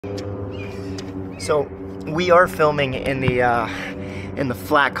So we are filming in the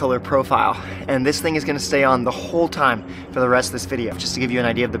flat color profile, and this thing is going to stay on the whole time for the rest of this video, just to give you an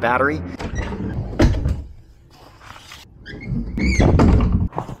idea of the battery.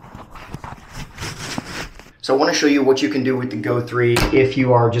 So I want to show you what you can do with the Go 3 if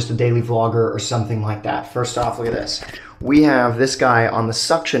you are just a daily vlogger or something like that. First off, look at this. We have this guy on the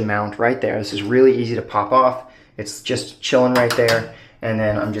suction mount right there. This is really easy to pop off. It's just chilling right there. And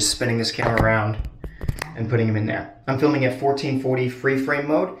then I'm just spinning this camera around and putting him in there. I'm filming at 1440 free frame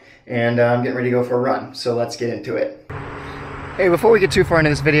mode, and I'm getting ready to go for a run. So let's get into it. Hey, before we get too far into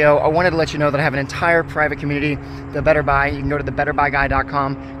this video, I wanted to let you know that I have an entire private community, The Better Buy. You can go to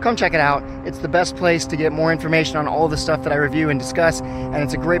thebetterbuyguy.com. Come check it out. It's the best place to get more information on all the stuff that I review and discuss, and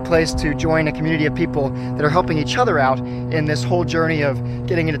it's a great place to join a community of people that are helping each other out in this whole journey of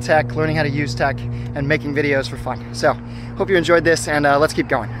getting into tech, learning how to use tech, and making videos for fun. So, hope you enjoyed this, and let's keep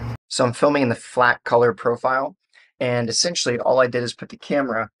going. So I'm filming in the flat color profile, and essentially all I did is put the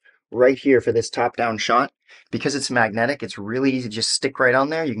camera right here for this top-down shot. Because it's magnetic, it's really easy to just stick right on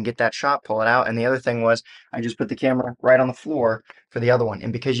there. You can get that shot, pull it out. And the other thing was I just put the camera right on the floor for the other one.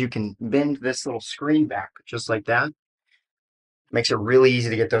 And because you can bend this little screen back just like that, makes it really easy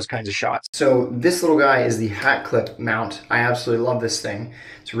to get those kinds of shots. So this little guy is the hat clip mount. I absolutely love this thing.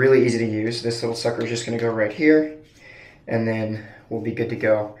 It's really easy to use. This little sucker is just gonna go right here, and then we'll be good to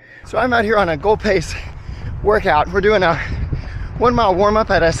go. So I'm out here on a goal pace workout. We're doing a 1 mile warm up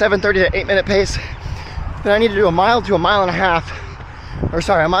at a 7:30 to 8-minute pace. Then I need to do a mile to a mile and a half, or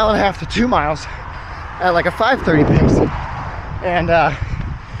sorry, a mile and a half to 2 miles at like a 5:30 pace. And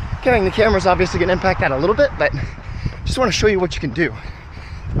carrying the camera is obviously going to impact that a little bit, but just want to show you what you can do.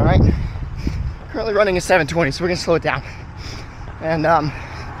 All right, currently running a 7:20, so we're going to slow it down. And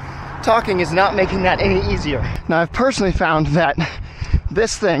talking is not making that any easier. Now, I've personally found that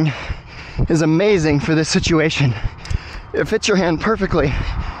this thing is amazing for this situation. It fits your hand perfectly.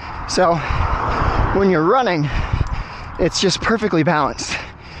 So when you're running, it's just perfectly balanced.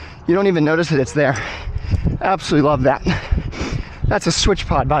 You don't even notice that it's there. Absolutely love that. That's a switch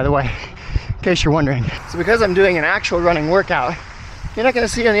pod, by the way, in case you're wondering. So because I'm doing an actual running workout, you're not gonna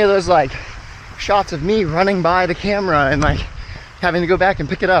see any of those like shots of me running by the camera and like having to go back and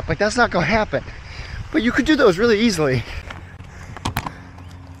pick it up. Like, that's not gonna happen. But you could do those really easily.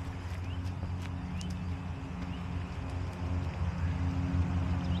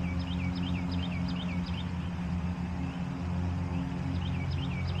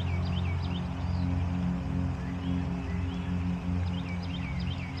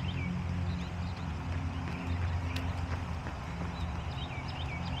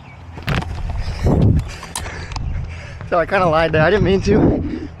 So I kind of lied there. I didn't mean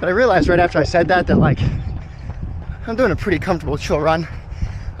to, but I realized right after I said that like I'm doing a pretty comfortable chill run.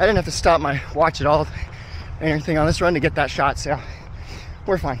 I didn't have to stop my watch at all or anything on this run to get that shot, so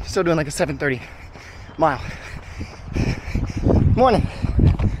we're fine. Still doing like a 7:30 mile. Morning.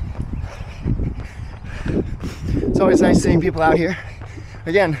 It's always nice seeing people out here.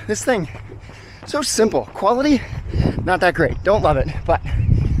 Again, this thing, so simple. Quality, not that great. Don't love it, but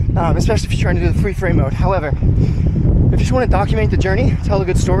especially if you're trying to do the free frame mode. However, if you just want to document the journey, tell a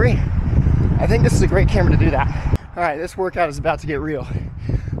good story, I think this is a great camera to do that. All right, this workout is about to get real.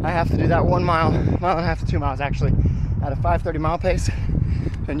 I have to do that 1 mile, mile and a half to 2 miles actually, at a 5:30 mile pace,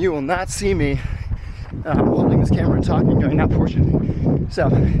 and you will not see me holding this camera and talking during that portion. So,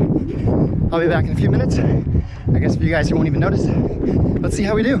 I'll be back in a few minutes. I guess for you guys who won't even notice. Let's see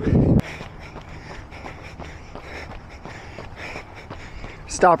how we do.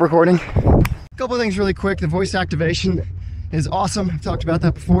 Stop recording. A couple of things really quick. The voice activation is awesome. I've talked about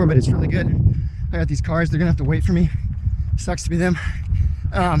that before, but it's really good. I got these cars, they're gonna have to wait for me. Sucks to be them.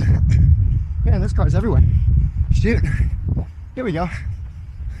 Man, there's cars everywhere. Shoot, here we go.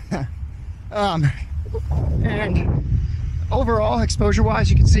 And overall, exposure-wise,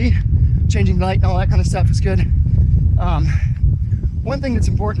 you can see changing light and all that kind of stuff is good. One thing that's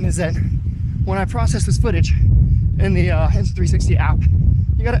important is that when I process this footage in the Insta360 app,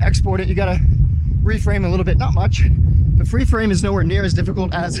 you gotta export it, you gotta reframe a little bit, not much. The free frame is nowhere near as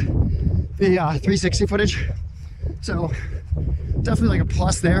difficult as the 360 footage. So definitely like a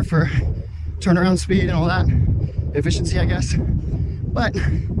plus there for turnaround speed and all that, efficiency, I guess. But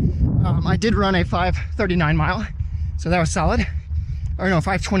I did run a 5:39 mile, so that was solid. Or no,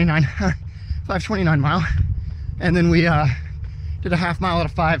 5:29, 5:29 mile. And then we did a half mile at a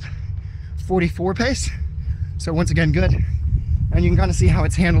 5:44 pace. So once again, good. And you can kind of see how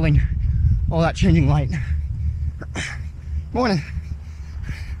it's handling all that changing light. Morning.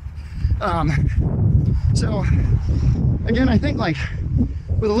 So again, I think like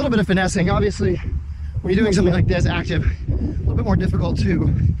with a little bit of finessing, obviously when you're doing something like this, active, a little bit more difficult to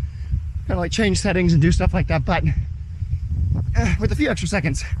kind of like change settings and do stuff like that. But with a few extra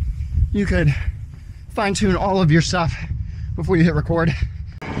seconds, you could fine tune all of your stuff before you hit record.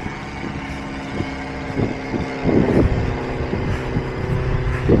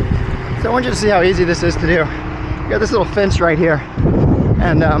 So I want you to see how easy this is to do. You got this little fence right here,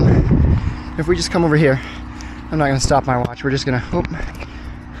 and if we just come over here, I'm not going to stop my watch. We're just going to,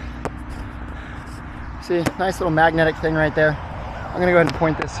 see, nice little magnetic thing right there. I'm going to go ahead and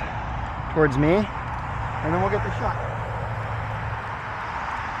point this towards me, and then we'll get the shot.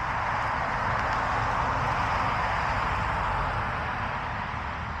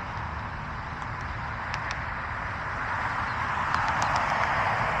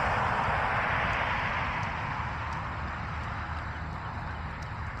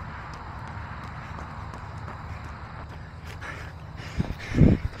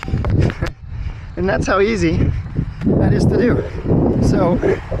 And that's how easy that is to do. So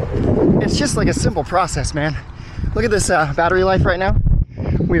it's just like a simple process, man. Look at this battery life right now.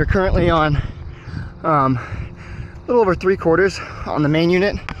 We are currently on a little over 3/4 on the main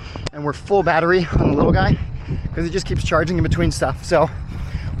unit, and we're full battery on the little guy because it just keeps charging in between stuff. So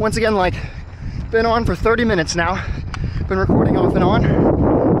once again, like, been on for 30 minutes now, been recording off and on,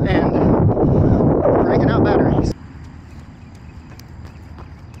 and cranking out batteries.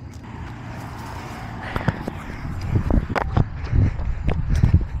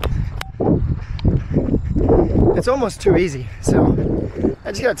 It's almost too easy. So I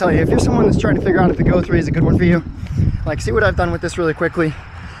just gotta tell you, if you're someone that's trying to figure out if the Go 3 is a good one for you, like, see what I've done with this really quickly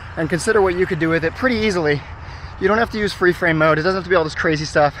and consider what you could do with it pretty easily. You don't have to use free frame mode. It doesn't have to be all this crazy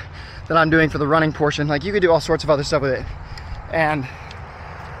stuff that I'm doing for the running portion. Like, you could do all sorts of other stuff with it. And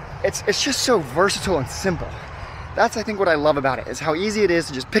it's just so versatile and simple. That's, I think, what I love about it, is how easy it is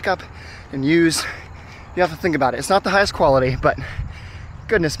to just pick up and use. You have to think about it. It's not the highest quality, but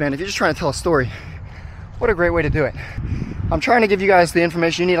goodness, man, if you're just trying to tell a story, what a great way to do it. I'm trying to give you guys the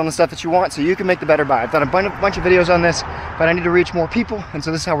information you need on the stuff that you want so you can make the better buy. I've done a bunch of videos on this, but I need to reach more people, and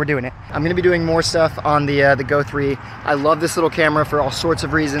so this is how we're doing it. I'm gonna be doing more stuff on the Go 3. I love this little camera for all sorts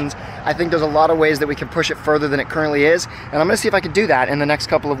of reasons. I think there's a lot of ways that we can push it further than it currently is, and I'm gonna see if I can do that in the next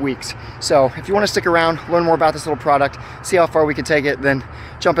couple of weeks. So if you wanna stick around, learn more about this little product, see how far we can take it, then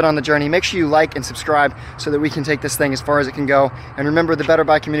jump in on the journey. Make sure you like and subscribe so that we can take this thing as far as it can go. And remember, the Better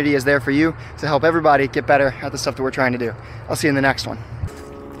Buy community is there for you to help everybody get better at the stuff that we're trying to do. I'll see you in the next one.